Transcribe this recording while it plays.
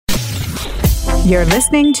You're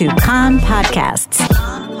listening to Kan Podcasts.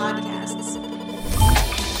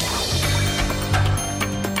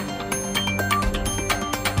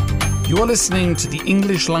 You are listening to the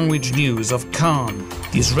English language news of Kan,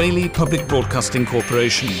 the Israeli Public Broadcasting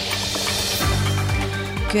Corporation.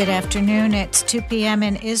 Good afternoon. It's 2 p.m.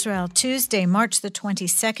 in Israel, Tuesday, March the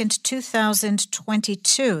 22nd,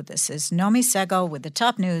 2022. This is Nomi Segal with the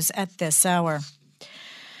top news at this hour.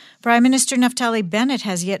 Prime Minister Naftali Bennett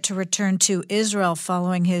has yet to return to Israel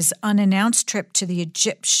following his unannounced trip to the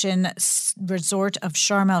Egyptian resort of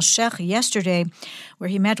Sharm el-Sheikh yesterday, where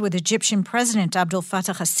he met with Egyptian President Abdel Fattah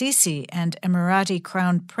al-Sisi and Emirati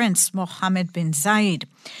Crown Prince Mohammed bin Zayed.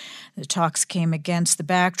 The talks came against the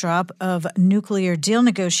backdrop of nuclear deal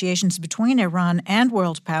negotiations between Iran and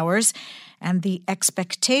world powers and the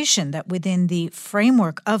expectation that within the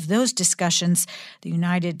framework of those discussions, the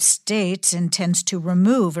United States intends to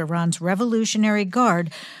remove Iran's Revolutionary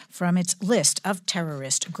Guard from its list of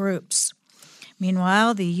terrorist groups.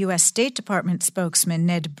 Meanwhile, the U.S. State Department spokesman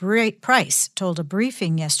Ned Price told a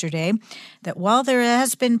briefing yesterday that while there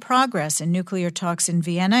has been progress in nuclear talks in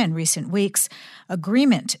Vienna in recent weeks,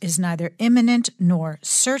 agreement is neither imminent nor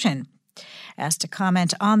certain. Asked to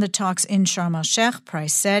comment on the talks in Sharm el-Sheikh,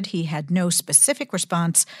 Price said he had no specific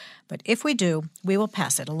response, but if we do, we will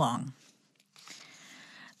pass it along.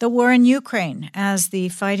 The war in Ukraine. As the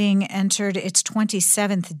fighting entered its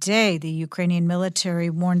 27th day, the Ukrainian military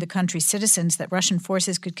warned the country's citizens that Russian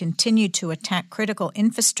forces could continue to attack critical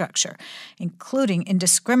infrastructure, including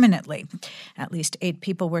indiscriminately. At least 8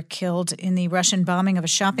 people were killed in the Russian bombing of a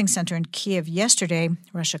shopping center in Kiev yesterday.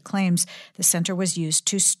 Russia claims the center was used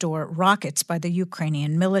to store rockets by the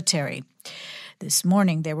Ukrainian military. This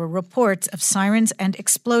morning, there were reports of sirens and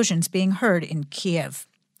explosions being heard in Kiev.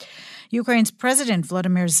 Ukraine's President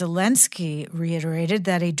Volodymyr Zelensky reiterated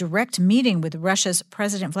that a direct meeting with Russia's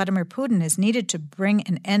President Vladimir Putin is needed to bring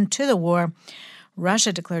an end to the war.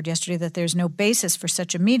 Russia declared yesterday that there's no basis for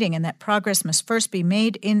such a meeting and that progress must first be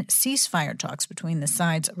made in ceasefire talks between the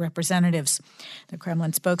sides' representatives. The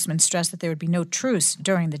Kremlin spokesman stressed that there would be no truce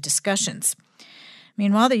during the discussions.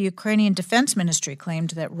 Meanwhile, the Ukrainian Defense Ministry claimed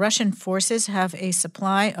that Russian forces have a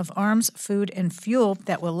supply of arms, food, and fuel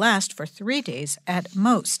that will last for 3 days at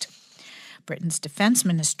most. Britain's defense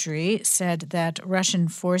ministry said that Russian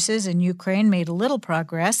forces in Ukraine made little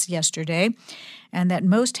progress yesterday and that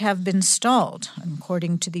most have been stalled.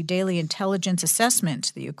 According to the daily intelligence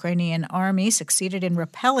assessment, the Ukrainian army succeeded in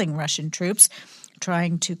repelling Russian troops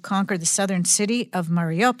trying to conquer the southern city of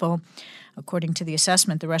Mariupol. According to the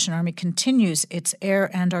assessment, the Russian army continues its air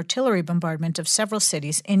and artillery bombardment of several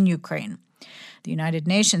cities in Ukraine. The United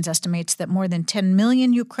Nations estimates that more than 10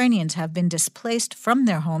 million Ukrainians have been displaced from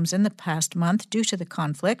their homes in the past month due to the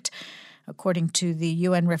conflict. According to the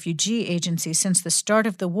UN Refugee Agency, since the start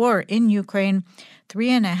of the war in Ukraine,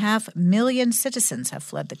 3.5 million citizens have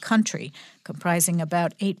fled the country, comprising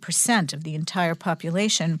about 8% of the entire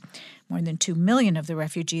population. More than 2 million of the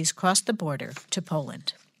refugees crossed the border to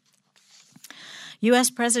Poland.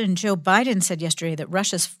 U.S. President Joe Biden said yesterday that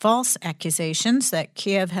Russia's false accusations that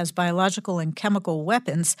Kiev has biological and chemical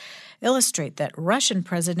weapons illustrate that Russian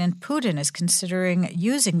President Putin is considering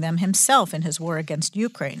using them himself in his war against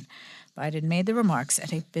Ukraine. Biden made the remarks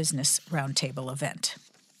at a business roundtable event.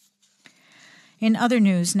 In other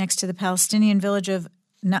news, next to the Palestinian village of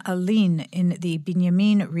Na'alin in the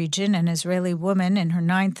Binyamin region, an Israeli woman in her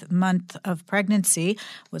 9th month of pregnancy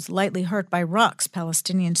was lightly hurt by rocks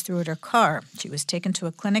Palestinians threw at her car. She was taken to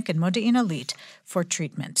a clinic in Modi'in Alit for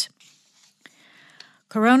treatment.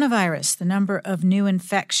 Coronavirus. The number of new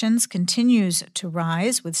infections continues to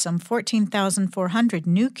rise, with some 14,400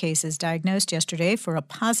 new cases diagnosed yesterday for a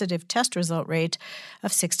positive test result rate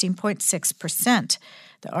of 16.6%.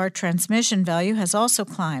 The R transmission value has also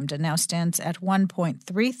climbed and now stands at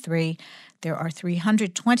 1.33. There are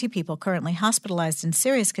 320 people currently hospitalized in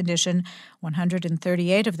serious condition,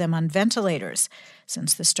 138 of them on ventilators.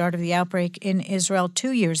 Since the start of the outbreak in Israel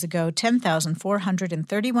 2 years ago,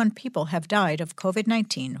 10,431 people have died of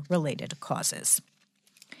COVID-19 related causes.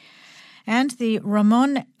 And the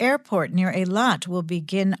Ramon Airport near Eilat will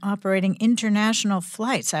begin operating international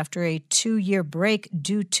flights after a 2-year break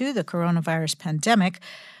due to the coronavirus pandemic.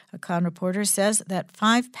 A Kan reporter says that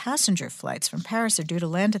 5 passenger flights from Paris are due to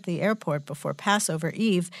land at the airport before Passover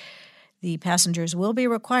Eve. The passengers will be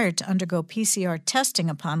required to undergo PCR testing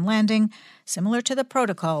upon landing, similar to the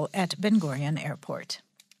protocol at Ben Gurion Airport.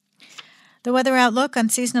 The weather outlook: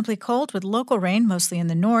 unseasonably cold with local rain, mostly in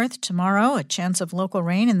the north. Tomorrow, a chance of local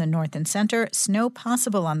rain in the north and center. Snow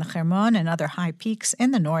possible on the Hermon and other high peaks in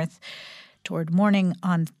the north. Toward morning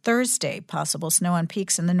on Thursday, possible snow on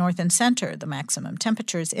peaks in the north and center. The maximum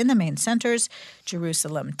temperatures in the main centers: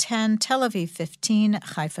 Jerusalem 10, Tel Aviv 15,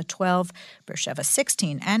 Haifa 12, Beersheba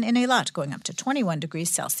 16, and in Eilat going up to 21 degrees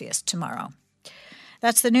Celsius tomorrow.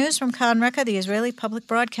 That's the news from Kan Reka, the Israeli Public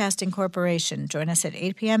Broadcasting Corporation. Join us at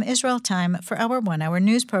 8 p.m. Israel time for our one-hour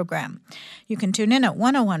news program. You can tune in at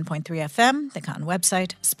 101.3 FM, the Kan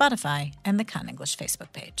website, Spotify, and the Kan English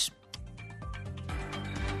Facebook page.